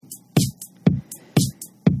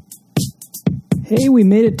Hey, we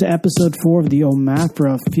made it to episode 4 of the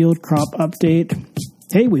Omafra Field Crop Update.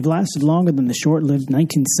 Hey, we've lasted longer than the short-lived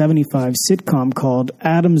 1975 sitcom called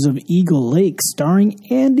Adams of Eagle Lake, starring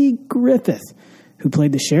Andy Griffith, who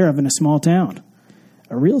played the sheriff in a small town.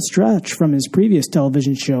 A real stretch from his previous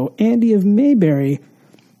television show, Andy of Mayberry,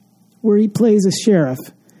 where he plays a sheriff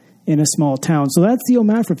in a small town. So that's the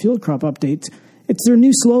Omafra Field Crop Update. It's their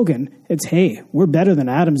new slogan. It's, hey, we're better than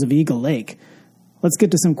Adams of Eagle Lake. Let's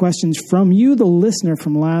get to some questions from you, the listener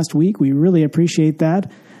from last week. We really appreciate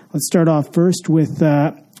that. Let's start off first with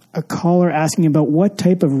a caller asking about what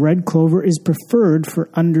type of red clover is preferred for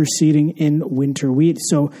underseeding in winter wheat.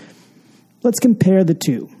 So let's compare the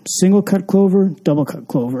two, single-cut clover, double-cut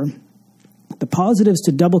clover. The positives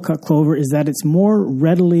to double-cut clover is that it's more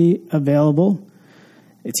readily available,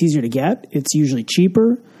 it's easier to get, it's usually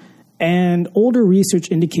cheaper, and older research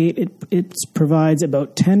indicate it provides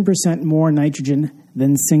about 10% more nitrogen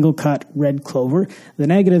than single-cut red clover. The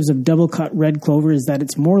negatives of double-cut red clover is that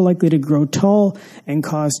it's more likely to grow tall and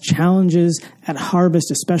cause challenges at harvest,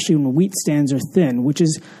 especially when wheat stands are thin, which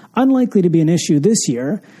is unlikely to be an issue this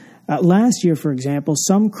year. Last year, for example,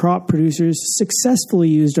 some crop producers successfully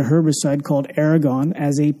used a herbicide called Aragon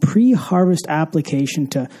as a pre-harvest application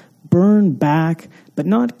to burn back but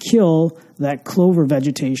not kill that clover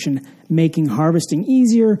vegetation, making harvesting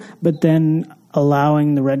easier, but then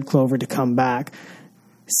allowing the red clover to come back.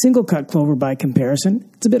 Single-cut clover, by comparison,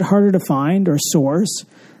 it's a bit harder to find or source.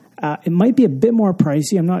 It might be a bit more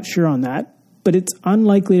pricey, I'm not sure on that, but it's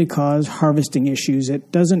unlikely to cause harvesting issues.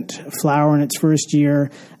 It doesn't flower in its first year,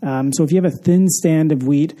 so if you have a thin stand of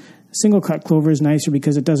wheat, single-cut clover is nicer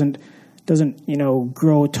because it doesn't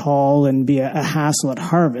grow tall and be a hassle at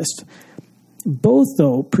harvest. Both,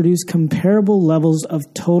 though, produce comparable levels of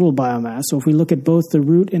total biomass. So if we look at both the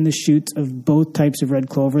root and the shoots of both types of red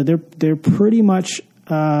clover, they're pretty much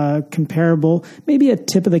comparable, maybe a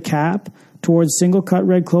tip of the cap towards single-cut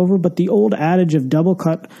red clover, but the old adage of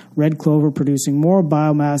double-cut red clover producing more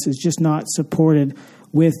biomass is just not supported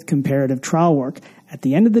with comparative trial work. At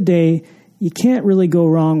the end of the day, you can't really go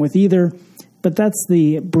wrong with either, but that's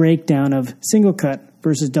the breakdown of single-cut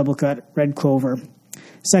versus double-cut red clover.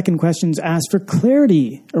 Second question's asked for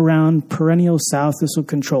clarity around perennial sow thistle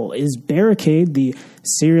control. Is Barricade, the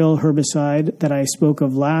cereal herbicide that I spoke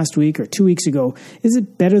of last week or 2 weeks ago, is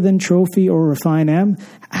it better than Trophy or Refine M?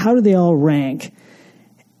 How do they all rank?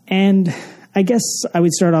 And I guess I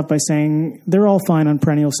would start off by saying they're all fine on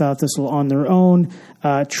perennial sow thistle on their own.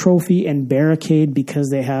 Trophy and Barricade, because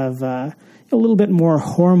they have a little bit more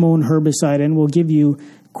hormone herbicide and will give you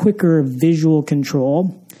quicker visual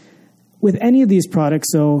control. With any of these products,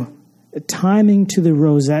 though, timing to the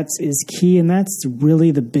rosettes is key, and that's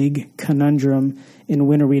really the big conundrum in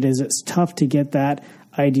winter wheat, is it's tough to get that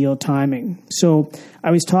ideal timing. So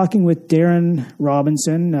I was talking with Darren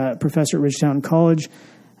Robinson, professor at Ridgetown College,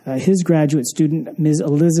 his graduate student, Ms.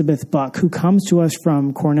 Elizabeth Buck, who comes to us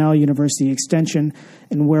from Cornell University Extension,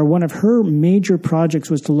 and where one of her major projects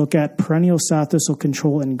was to look at perennial sow thistle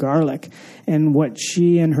control in garlic. And what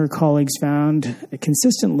she and her colleagues found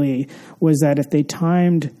consistently was that if they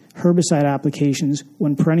timed herbicide applications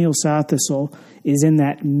when perennial sow thistle is in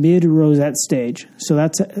that mid-rosette stage, so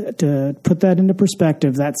that's, to put that into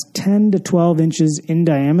perspective, that's 10 to 12 inches in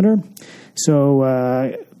diameter,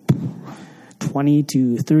 so 20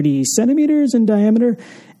 to 30 centimeters in diameter,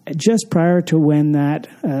 just prior to when that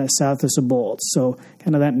sow thistle bolts. So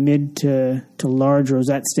kind of that mid to large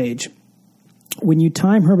rosette stage. When you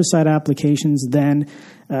time herbicide applications, then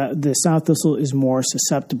the sow thistle is more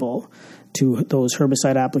susceptible to those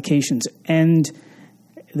herbicide applications. And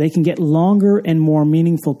they can get longer and more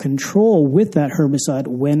meaningful control with that herbicide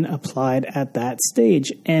when applied at that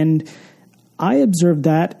stage. And I observed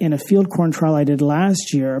that in a field corn trial I did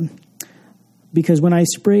last year, because when I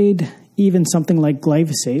sprayed even something like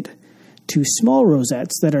glyphosate to small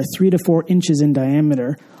rosettes that are 3 to 4 inches in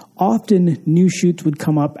diameter, often new shoots would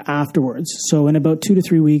come up afterwards. So in about 2 to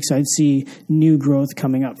 3 weeks, I'd see new growth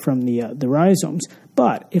coming up from the rhizomes.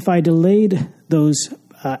 But if I delayed those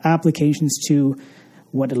applications to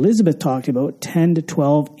what Elizabeth talked about, 10 to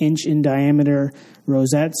 12 inch in diameter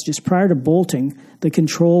rosettes, just prior to bolting, the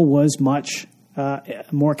control was much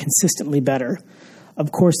more consistently better.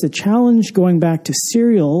 Of course, the challenge going back to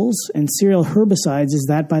cereals and cereal herbicides is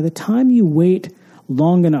that by the time you wait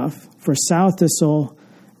long enough for sow thistle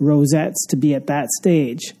rosettes to be at that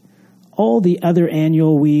stage, all the other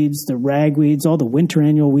annual weeds, the ragweeds, all the winter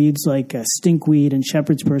annual weeds like stinkweed and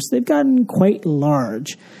shepherd's purse, they've gotten quite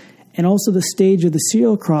large. And also the stage of the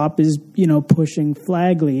cereal crop is, pushing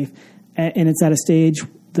flag leaf, and it's at a stage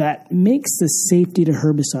that makes the safety to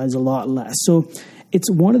herbicides a lot less. So It's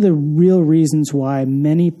one of the real reasons why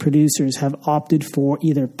many producers have opted for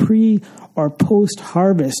either pre- or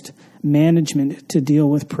post-harvest management to deal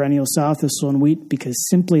with perennial sow thistle and wheat, because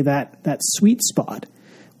simply that sweet spot,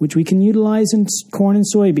 which we can utilize in corn and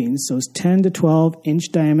soybeans, those 10 to 12 inch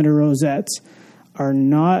diameter rosettes, are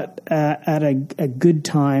not at a good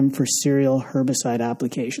time for cereal herbicide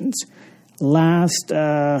applications. Last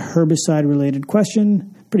herbicide-related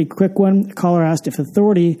question, pretty quick one. A caller asked if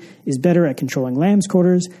Authority is better at controlling lamb's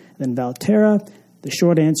quarters than Valterra. The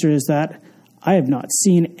short answer is that I have not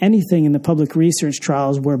seen anything in the public research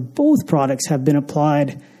trials where both products have been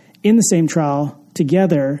applied in the same trial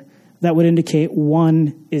together that would indicate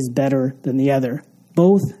one is better than the other.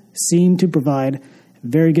 Both seem to provide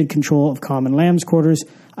very good control of common lamb's quarters.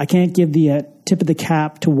 I can't give the tip of the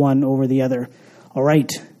cap to one over the other. All right,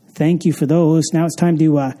 thank you for those. Now it's time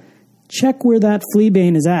to check where that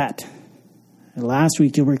fleabane is at. And last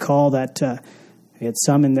week, you'll recall that we had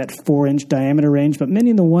some in that 4-inch diameter range, but many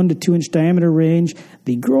in the 1 to 2 inch diameter range.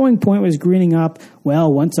 The growing point was greening up.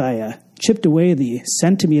 Well, once I chipped away the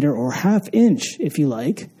centimeter or half inch, if you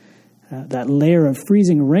like, that layer of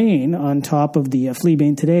freezing rain on top of the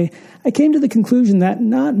fleabane today, I came to the conclusion that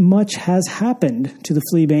not much has happened to the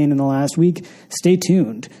fleabane in the last week. Stay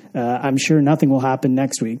tuned. I'm sure nothing will happen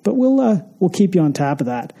next week, but we'll keep you on top of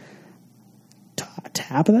that.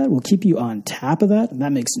 Tap of that? We'll keep you on tap of that?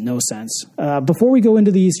 That makes no sense. Before we go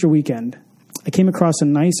into the Easter weekend, I came across a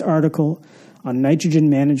nice article on nitrogen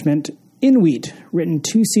management in wheat, written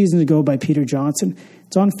 2 seasons ago by Peter Johnson.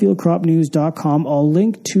 It's on fieldcropnews.com. I'll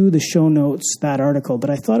link to the show notes, that article, but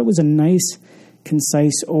I thought it was a nice,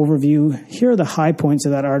 concise overview. Here are the high points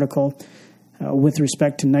of that article with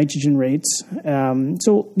respect to nitrogen rates.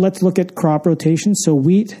 So let's look at crop rotation. So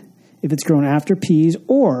wheat, if it's grown after peas,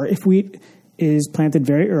 or if wheat is planted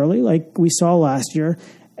very early, like we saw last year,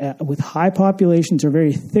 with high populations or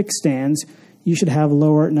very thick stands, you should have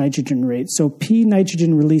lower nitrogen rates. So pea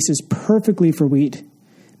nitrogen releases perfectly for wheat,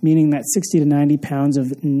 meaning that 60 to 90 pounds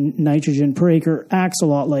of nitrogen per acre acts a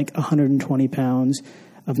lot like 120 pounds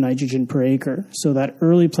of nitrogen per acre. So that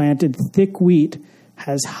early planted thick wheat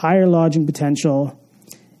has higher lodging potential,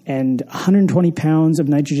 and 120 pounds of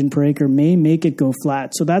nitrogen per acre may make it go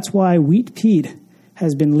flat. So that's why Wheat Pete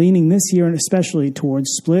has been leaning this year, and especially towards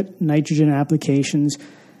split nitrogen applications.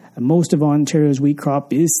 Most of Ontario's wheat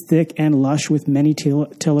crop is thick and lush, with many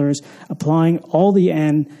tillers applying all the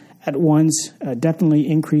N at once. Definitely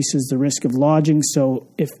increases the risk of lodging. So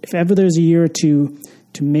if ever there's a year to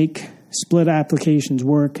make split applications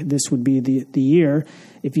work, this would be the year.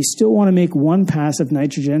 If you still want to make one pass of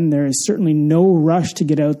nitrogen, there is certainly no rush to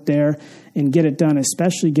get out there and get it done,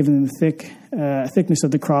 especially given the thickness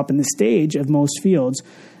of the crop and the stage of most fields.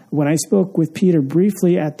 When I spoke with Peter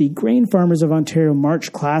briefly at the Grain Farmers of Ontario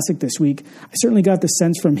March Classic this week, I certainly got the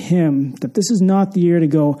sense from him that this is not the year to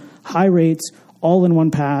go high rates, all in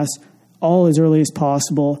one pass, all as early as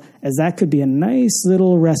possible, as that could be a nice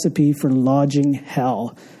little recipe for lodging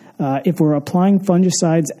hell. If we're applying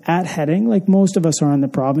fungicides at heading, like most of us are in the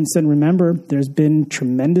province, then remember, there's been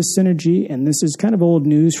tremendous synergy, and this is kind of old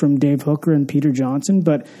news from Dave Hooker and Peter Johnson,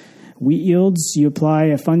 but wheat yields, you apply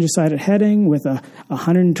a fungicide at heading with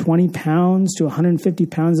 120 pounds to 150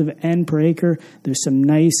 pounds of N per acre. There's some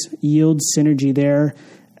nice yield synergy there.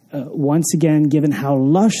 Once again, given how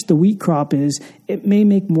lush the wheat crop is, it may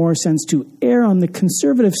make more sense to err on the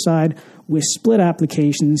conservative side with split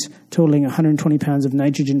applications totaling 120 pounds of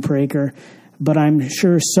nitrogen per acre, but I'm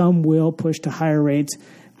sure some will push to higher rates.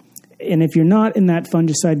 And if you're not in that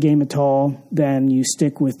fungicide game at all, then you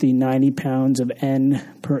stick with the 90 pounds of N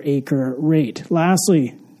per acre rate.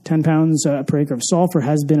 Lastly, 10 pounds per acre of sulfur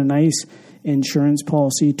has been a nice insurance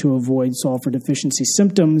policy to avoid sulfur deficiency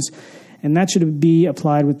symptoms, and that should be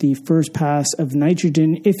applied with the first pass of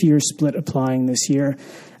nitrogen if you're split applying this year.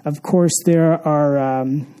 Of course, there are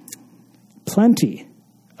plenty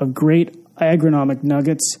of great agronomic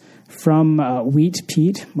nuggets from Wheat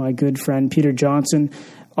Pete, my good friend Peter Johnson,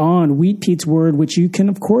 on Wheat Pete's Word, which you can,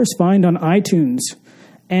 of course, find on iTunes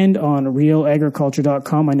and on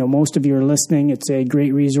realagriculture.com. I know most of you are listening. It's a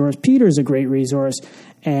great resource. Peter's a great resource.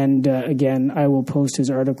 And again, I will post his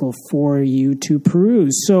article for you to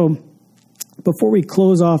peruse. So before we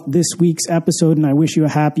close off this week's episode, and I wish you a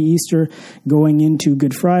happy Easter going into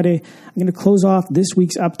Good Friday, I'm going to close off this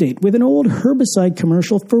week's update with an old herbicide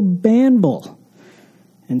commercial for Banbull.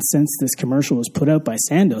 And since this commercial was put out by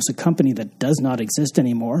Sandoz, a company that does not exist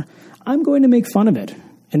anymore, I'm going to make fun of it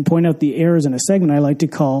and point out the errors in a segment I like to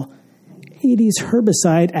call 80s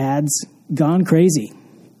herbicide ads gone crazy.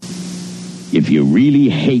 If you really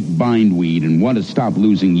hate bindweed and want to stop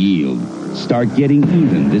losing yield, start getting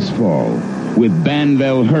even this fall. with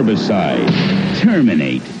Banvel herbicide.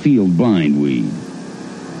 Terminate field bindweed.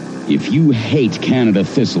 If you hate Canada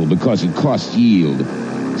Thistle because it costs yield,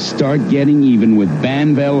 start getting even with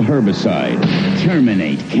Banvel herbicide.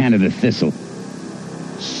 Terminate Canada Thistle.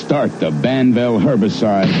 Start the Banvel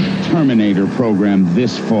herbicide Terminator program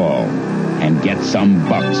this fall and get some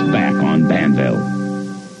bucks back on Banvel.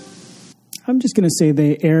 I'm just going to say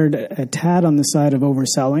they erred a tad on the side of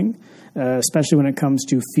overselling, especially when it comes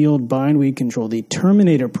to field bindweed control. The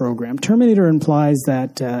Terminator program. Terminator implies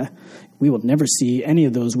that we will never see any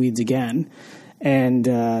of those weeds again. And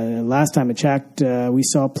last time I checked, we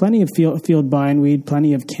saw plenty of field bindweed,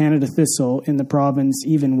 plenty of Canada Thistle in the province,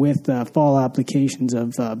 even with fall applications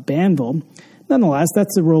of Banvel. Nonetheless,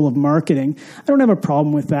 that's the role of marketing. I don't have a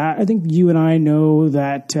problem with that. I think you and I know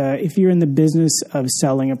that if you're in the business of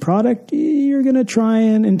selling a product, you're going to try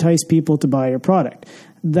and entice people to buy your product.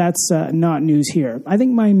 That's not news here. I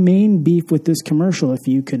think my main beef with this commercial, if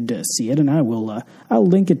you could see it, and I'll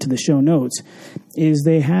link it to the show notes, is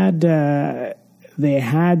they had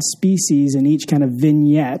species in each kind of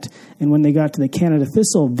vignette, and when they got to the Canada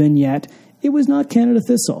Thistle vignette, it was not Canada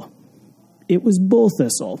Thistle. It was bull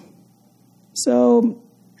thistle. So,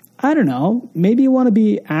 I don't know. Maybe you want to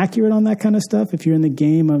be accurate on that kind of stuff. If you're in the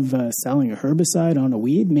game of selling a herbicide on a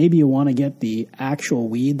weed, maybe you want to get the actual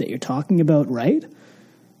weed that you're talking about right.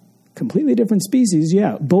 Completely different species,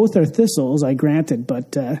 yeah. Both are thistles, I granted.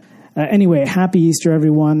 But anyway, happy Easter,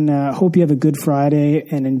 everyone. Hope you have a good Friday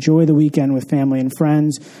and enjoy the weekend with family and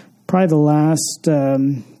friends. Probably the last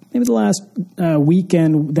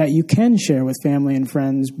weekend that you can share with family and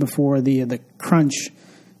friends before the crunch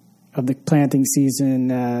of the planting season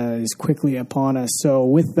is quickly upon us. So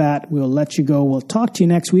with that, we'll let you go. We'll talk to you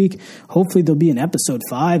next week. Hopefully there'll be an episode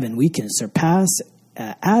 5 and we can surpass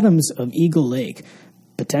Adams of Eagle Lake,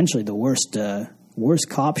 potentially the worst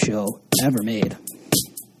cop show ever made.